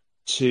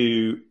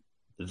to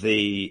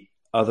the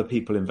other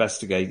people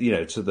investigate,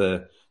 to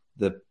the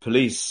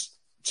police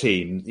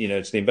team,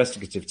 to the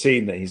investigative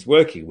team that he's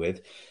working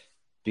with.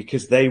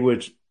 because they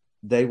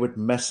would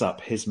mess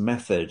up his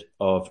method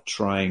of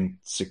trying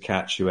to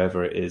catch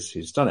whoever it is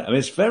who's done it. I mean,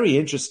 it's very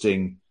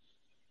interesting.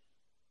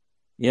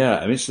 Yeah,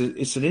 I mean,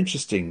 it's an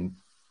interesting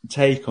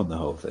take on the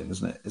whole thing,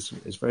 isn't it?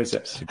 It's very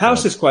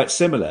House is quite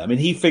similar. I mean,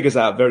 he figures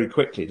out very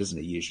quickly, doesn't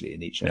he? Usually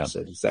in each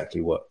episode,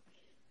 exactly what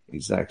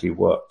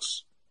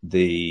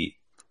the,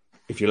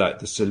 if you like,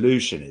 the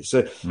solution is.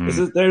 So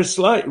there's a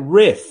slight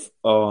riff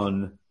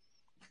on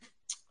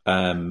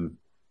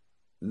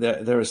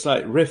They're a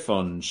slight riff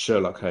on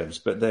Sherlock Holmes,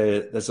 but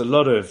there's a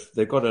lot of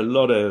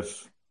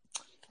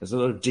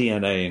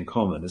DNA in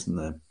common, isn't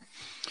there?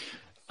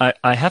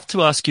 I have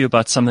to ask you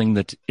about something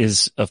that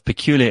is of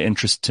peculiar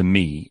interest to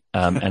me,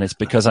 and it's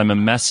because I'm a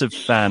massive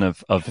fan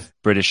of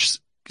British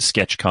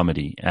sketch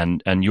comedy,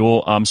 and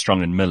your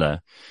Armstrong and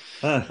Miller,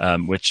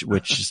 which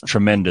is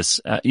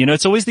tremendous.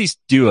 It's always these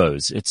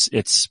duos.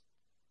 It's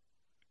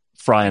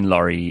Fry and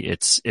Laurie.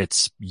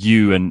 It's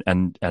you and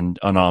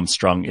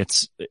Armstrong.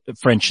 It's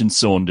French and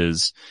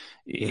Saunders.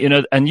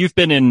 And you've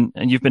been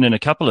in a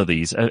couple of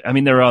these. I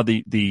mean, there are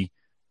the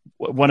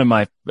one of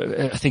my,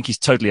 I think he's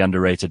totally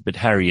underrated, but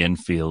Harry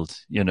Enfield,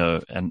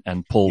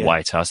 and Paul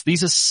Whitehouse.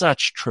 These are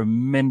such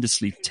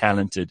tremendously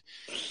talented,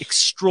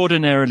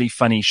 extraordinarily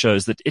funny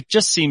shows that it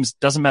just seems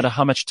doesn't matter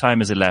how much time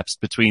has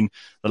elapsed between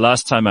the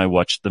last time I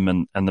watched them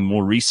and the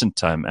more recent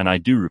time, and I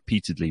do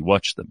repeatedly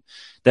watch them.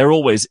 They're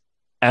always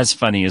as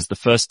funny as the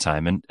first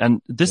time.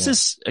 And this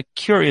is a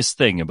curious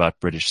thing about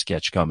British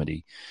sketch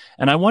comedy.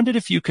 And I wondered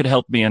if you could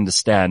help me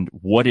understand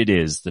what it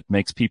is that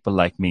makes people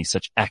like me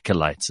such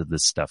acolytes of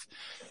this stuff.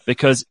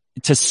 Because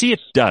to see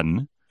it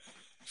done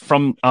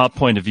from our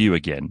point of view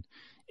again,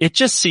 it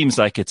just seems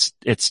like it's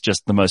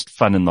just the most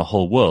fun in the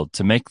whole world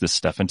to make this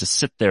stuff and to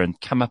sit there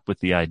and come up with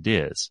the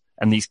ideas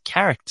and these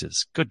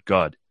characters. Good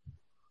God.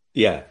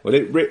 Yeah, well,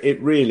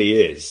 it really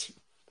is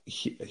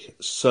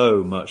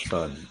so much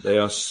fun. They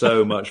are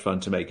so much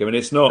fun to make. I mean,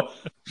 it's not,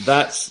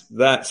 that's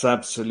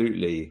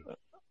absolutely,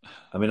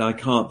 I mean, I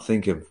can't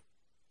think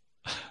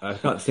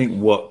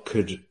what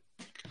could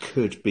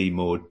be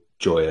more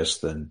joyous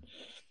than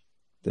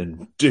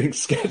doing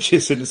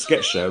sketches in a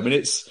sketch show. I mean,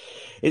 it's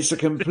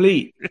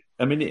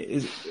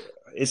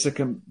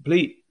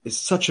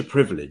such a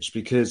privilege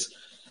because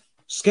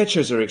sketch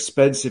shows are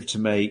expensive to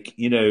make.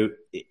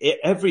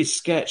 Every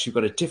sketch you've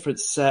got a different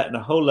set and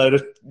a whole load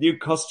of new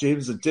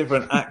costumes and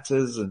different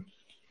actors, and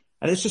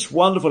it's just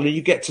wonderful. And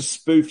you get to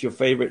spoof your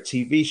favorite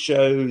TV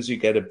shows. You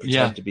get to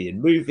pretend to be in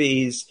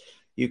movies.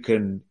 You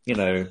can,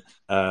 the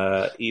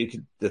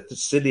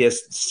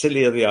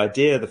sillier the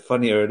idea, the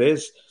funnier it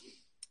is.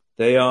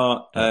 They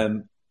are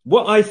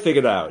what I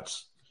figured out,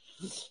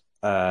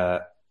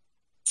 or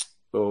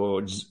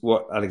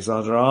what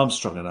Alexander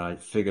Armstrong and I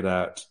figured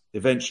out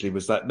eventually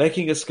was that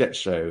making a sketch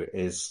show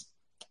is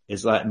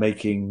like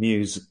making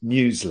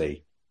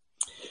muesli.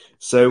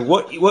 So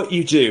what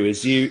you do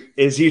is you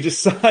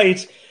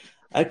decide,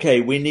 okay,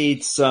 we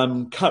need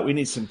some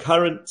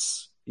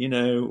currants, we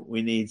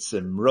need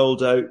some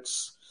rolled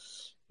oats,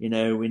 we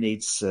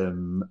need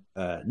some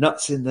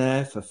nuts in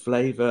there for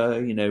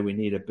flavor, we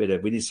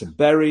need some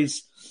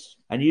berries,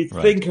 and you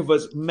think of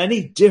as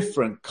many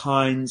different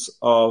kinds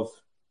of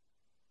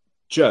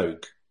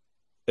joke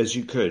as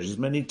you could, as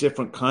many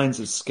different kinds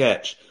of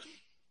sketch.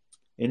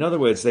 In other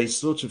words, they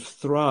sort of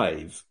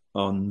thrive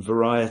on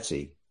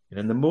variety.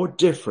 And the more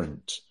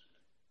different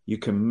you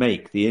can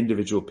make the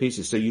individual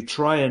pieces. So you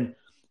try and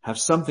have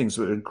some things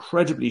that are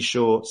incredibly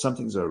short, some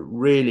things that are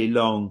really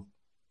long.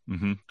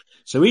 Mm-hmm.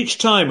 So each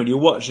time when you're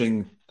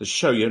watching the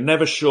show, you're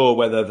never sure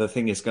whether the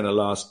thing is going to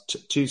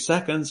last 2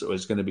 seconds or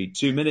it's going to be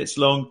 2 minutes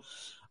long,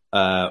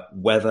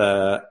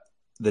 whether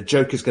the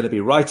joke is going to be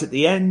right at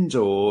the end,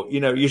 or,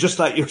 you just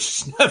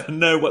never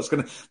know what's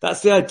going to,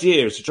 that's the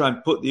idea, is to try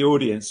and put the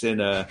audience in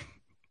a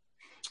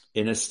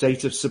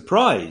state of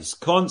surprise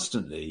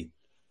constantly.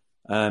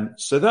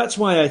 So that's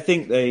why I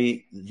think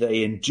they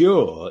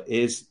endure,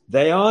 is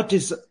they are,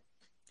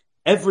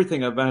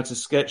 everything about a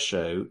sketch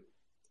show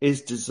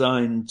is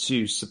designed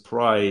to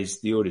surprise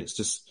the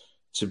audience,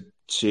 to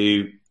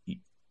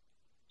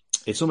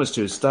it's almost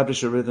to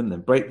establish a rhythm,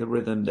 then break the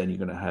rhythm, then you're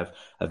going to have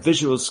a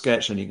visual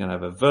sketch, and you're going to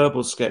have a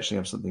verbal sketch, and you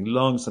have something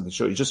long, something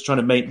short. You're just trying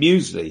to make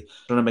muesli,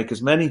 trying to make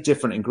as many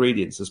different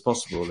ingredients as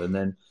possible. And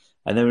then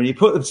when you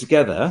put them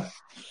together,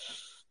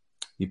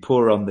 you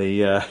pour on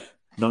the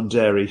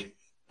non-dairy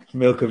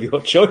milk of your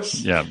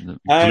choice. Yeah,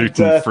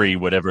 gluten-free,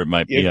 whatever it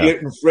might be.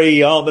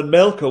 Gluten-free almond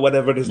milk or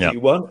whatever it is that you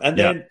want. And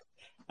then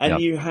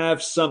you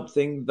have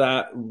something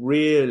that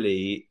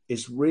really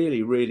is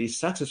really, really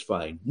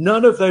satisfying.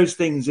 None of those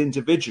things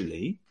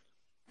individually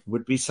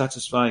would be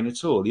satisfying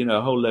at all.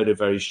 A whole load of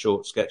very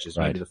short sketches.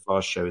 Maybe the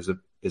Fast Show is a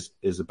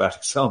bad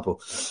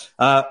example.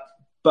 But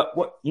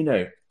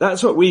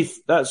that's what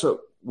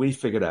we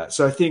figured out.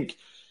 So I think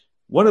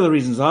one of the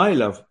reasons I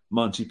love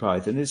Monty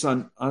Python is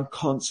I'm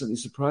constantly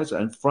surprised,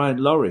 and Fry and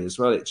Laurie as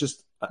well. It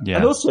just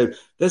and also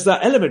there's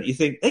that element you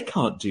think they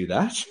can't do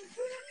that.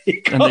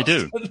 And they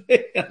do.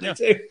 They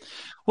do.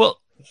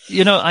 Well,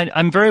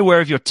 I'm very aware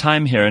of your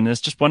time here, and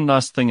there's just one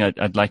last thing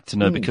I'd like to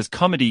know, because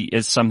comedy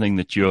is something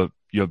that you're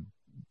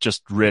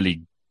just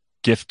really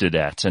gifted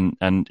at, and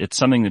it's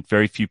something that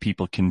very few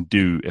people can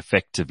do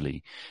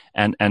effectively.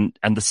 And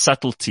the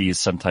subtlety is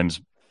sometimes,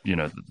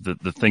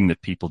 the thing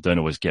that people don't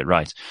always get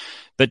right.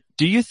 But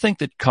do you think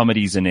that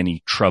comedy's in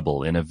any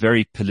trouble in a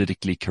very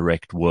politically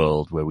correct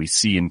world where we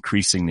see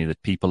increasingly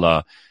that people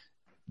are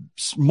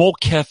more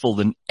careful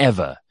than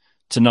ever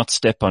to not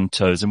step on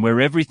toes, and where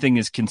everything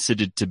is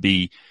considered to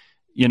be,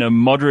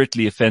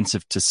 moderately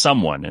offensive to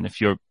someone? And if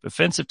you're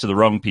offensive to the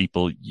wrong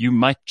people, you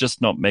might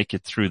just not make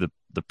it through the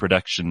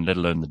production, let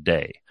alone the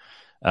day.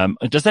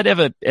 Does that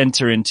ever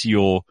enter into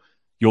your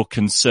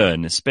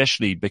concern,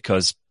 especially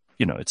because,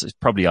 it's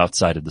probably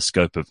outside of the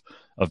scope of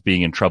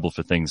being in trouble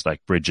for things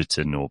like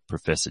Bridgerton or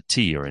Professor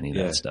T or any of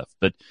that stuff.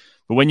 But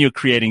when you're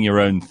creating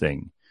your own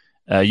thing,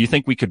 you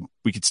think we could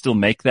still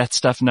make that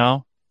stuff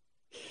now?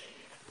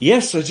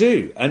 Yes, I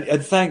do.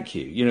 And thank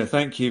you.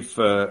 Thank you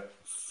for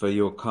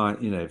your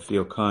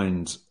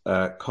kind,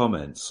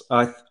 comments.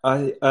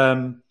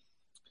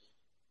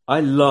 I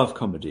love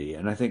comedy,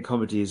 and I think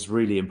comedy is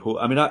really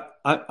important. I mean,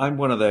 I'm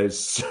one of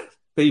those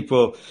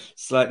people,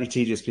 slightly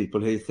tedious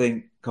people, who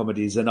think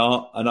comedy is an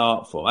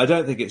art form. I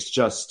don't think it's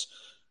just.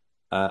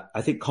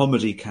 I think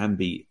comedy can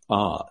be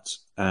art,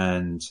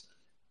 and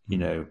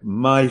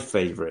my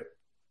favorite,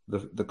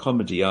 the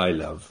comedy I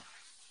love,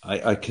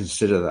 I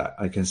consider that.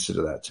 I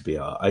consider that to be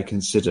art. I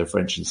consider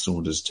French and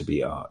Saunders to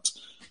be art.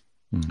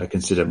 I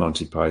consider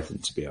Monty Python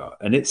to be art,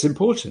 and it's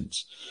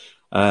important.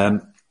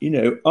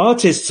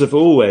 Artists have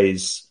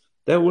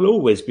there will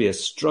always be a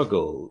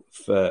struggle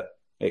for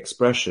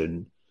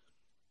expression.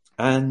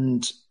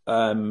 And,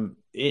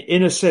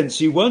 in a sense,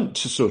 you want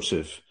to sort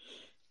of,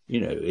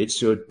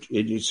 it's your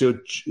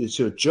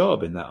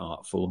job in that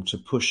art form to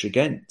push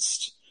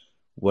against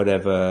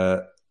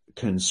whatever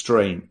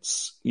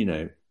constraints,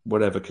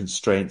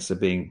 are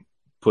being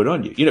put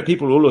on you.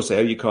 People will always say,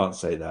 oh, you can't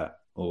say that,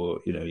 or,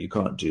 you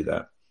can't do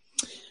that.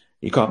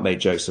 You can't make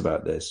jokes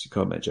about this. You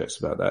can't make jokes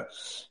about that.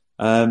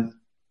 And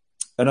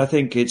I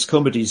think it's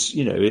comedy's,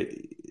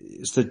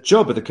 it's the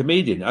job of the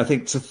comedian, I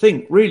think, to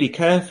think really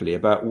carefully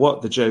about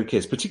what the joke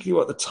is, particularly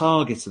what the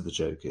target of the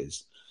joke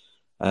is.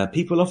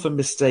 People often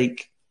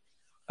mistake,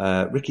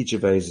 Ricky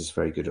Gervais is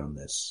very good on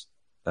this.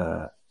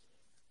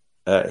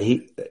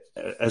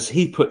 As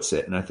he puts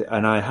it,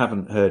 and I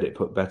haven't heard it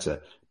put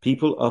better,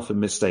 people often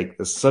mistake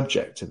the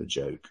subject of a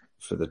joke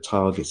for the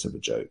target of a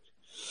joke.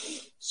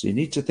 So you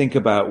need to think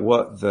about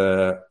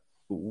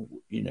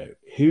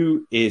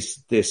who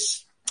is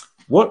this,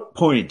 what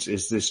point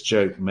is this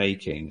joke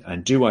making?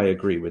 And do I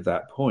agree with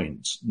that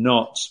point?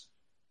 Not,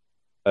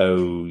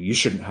 oh, you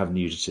shouldn't have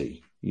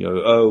nudity.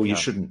 You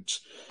shouldn't,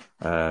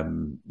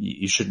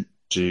 you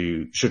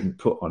shouldn't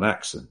put on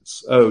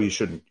accents. Oh, you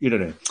shouldn't,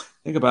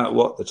 think about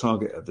what the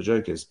target of the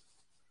joke is.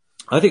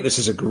 I think this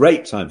is a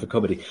great time for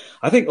comedy.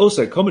 I think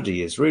also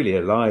comedy is really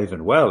alive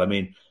and well. I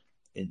mean,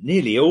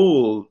 nearly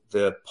all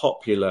the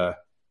popular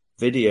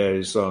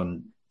videos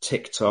on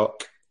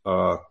TikTok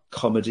are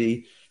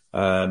comedy.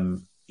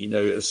 Same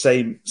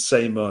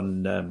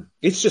on,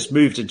 it's just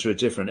moved into a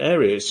different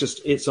area.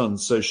 It's on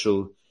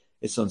social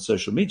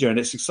media, and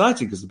it's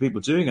exciting because the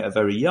people doing it are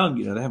very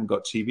young. They haven't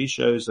got TV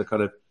shows. They're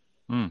kind of,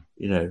 I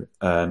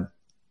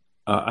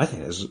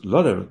think there's a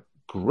lot of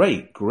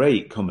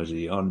great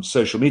comedy on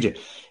social media.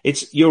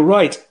 You're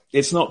right.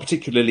 It's not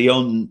particularly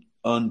on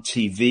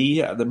TV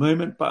at the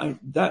moment, but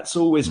that's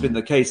always been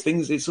the case.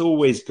 It's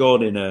always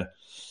either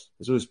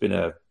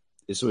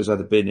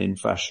been in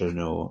fashion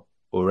or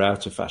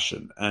out of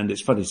fashion. And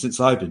it's funny,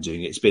 since I've been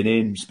doing it, it's been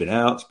in, it's been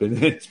out, it's been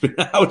in, it's been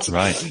out.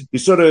 Right. You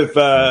sort of,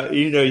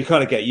 you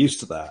kind of get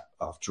used to that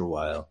after a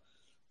while.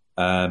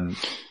 And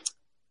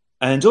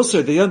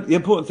also the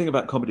important thing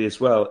about comedy as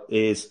well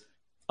is,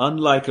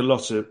 unlike a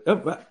lot of,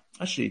 unlike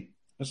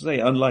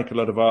a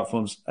lot of art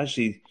forms,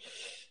 actually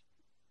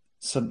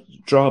some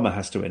drama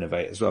has to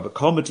innovate as well, but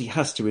comedy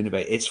has to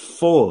innovate. Its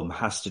form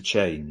has to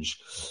change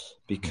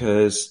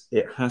because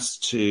it has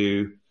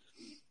to,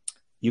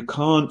 you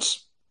can't,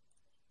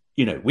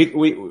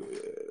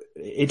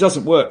 it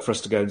doesn't work for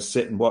us to go and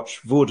sit and watch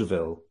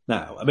vaudeville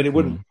now. I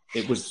mean,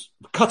 it was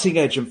cutting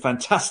edge and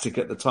fantastic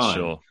at the time,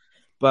 sure.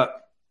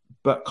 but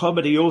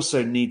comedy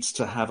also needs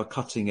to have a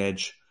cutting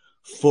edge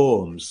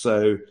form.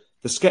 So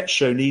the sketch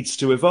show needs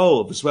to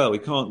evolve as well. We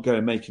can't go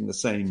making the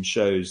same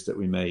shows that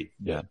we made.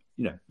 Yeah.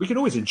 We can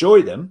always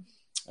enjoy them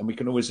and we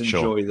can always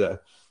enjoy the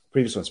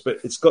previous ones,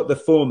 but the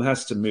form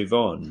has to move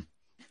on.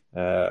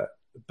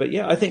 But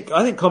yeah, I think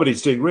comedy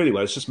is doing really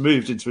well. It's just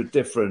moved into a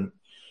different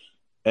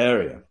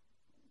area.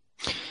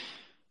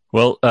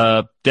 Well,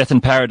 Death in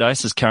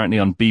Paradise is currently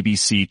on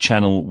BBC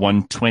Channel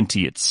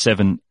 120 at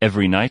 7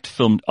 every night,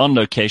 filmed on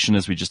location,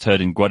 as we just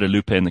heard, in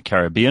Guadeloupe in the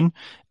Caribbean.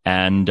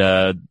 And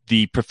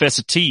the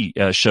Professor T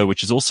show,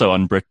 which is also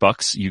on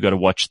BritBox, you got to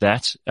watch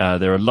that.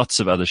 There are lots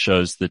of other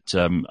shows that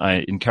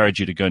I encourage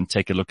you to go and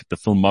take a look at the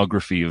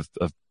filmography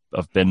of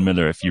Ben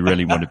Miller if you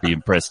really want to be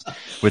impressed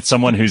with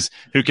someone who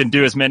can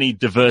do as many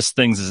diverse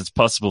things as it's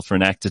possible for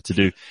an actor to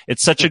do.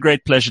 It's such a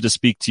great pleasure to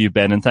speak to you,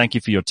 Ben, and thank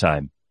you for your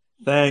time.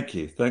 Thank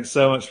you. Thanks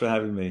so much for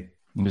having me.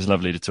 It was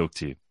lovely to talk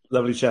to you.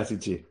 Lovely chatting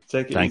to you.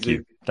 Take it Thank easy.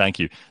 you. Thank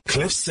you.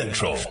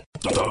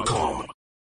 CliffCentral.com